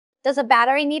Does a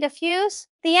battery need a fuse?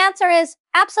 The answer is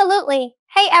absolutely.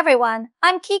 Hey everyone,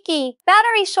 I'm Kiki.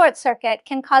 Battery short circuit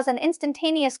can cause an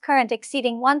instantaneous current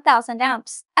exceeding 1000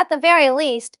 amps. At the very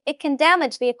least, it can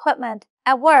damage the equipment.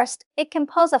 At worst, it can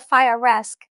pose a fire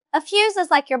risk. A fuse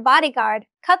is like your bodyguard,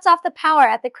 cuts off the power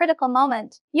at the critical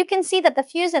moment. You can see that the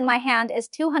fuse in my hand is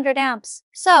 200 amps.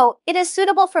 So, it is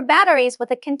suitable for batteries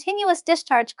with a continuous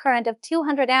discharge current of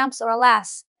 200 amps or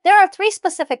less. There are 3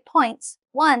 specific points.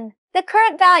 1. The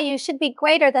current value should be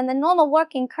greater than the normal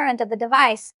working current of the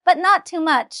device, but not too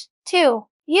much. 2.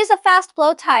 Use a fast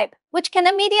flow type, which can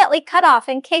immediately cut off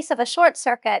in case of a short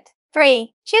circuit.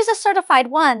 3. Choose a certified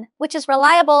one, which is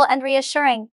reliable and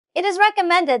reassuring. It is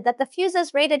recommended that the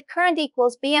fuse's rated current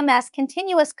equals BMS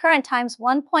continuous current times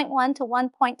 1.1 to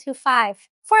 1.25.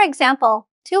 For example,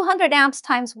 200 amps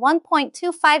times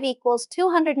 1.25 equals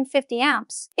 250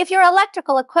 amps. If your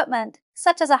electrical equipment,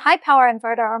 such as a high-power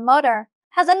inverter or motor,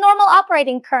 has a normal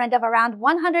operating current of around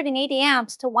 180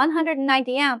 amps to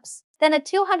 190 amps, then a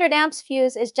 200 amps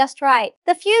fuse is just right.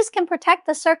 The fuse can protect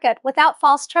the circuit without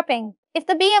false tripping. If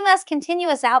the BMS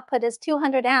continuous output is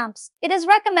 200 amps, it is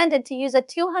recommended to use a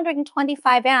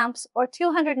 225 amps or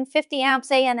 250 amps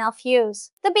ANL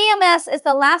fuse. The BMS is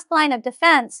the last line of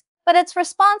defense, but its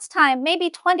response time may be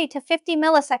 20 to 50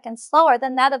 milliseconds slower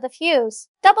than that of the fuse.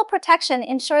 Double protection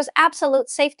ensures absolute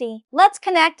safety. Let's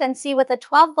connect and see with a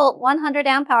 12-volt 100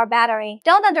 amp hour battery.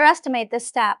 Don't underestimate this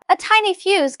step. A tiny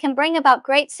fuse can bring about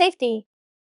great safety.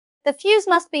 The fuse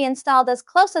must be installed as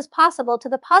close as possible to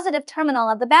the positive terminal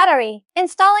of the battery.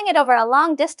 Installing it over a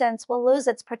long distance will lose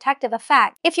its protective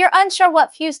effect. If you're unsure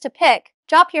what fuse to pick,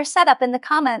 drop your setup in the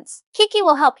comments. Kiki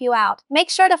will help you out. Make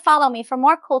sure to follow me for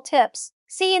more cool tips.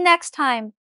 See you next time.